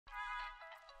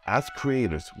As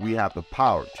creators, we have the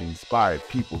power to inspire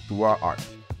people through our art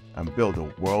and build a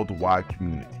worldwide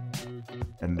community.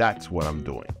 And that's what I'm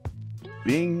doing.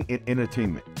 Being in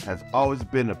entertainment has always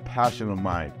been a passion of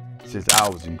mine since I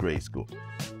was in grade school.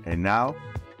 And now,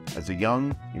 as a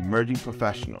young, emerging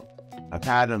professional, I've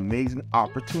had amazing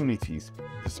opportunities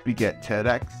to speak at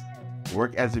TEDx,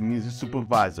 work as a music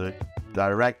supervisor,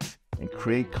 direct, and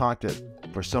create content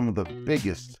for some of the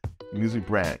biggest music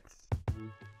brands.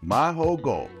 My whole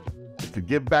goal is to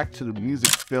give back to the music,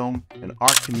 film, and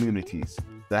art communities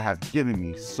that have given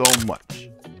me so much.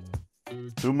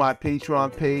 Through my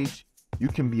Patreon page, you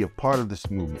can be a part of this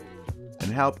movement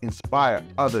and help inspire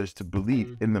others to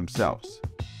believe in themselves.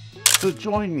 So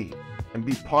join me and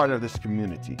be part of this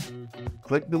community.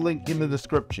 Click the link in the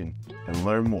description and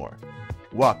learn more.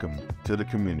 Welcome to the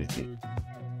community.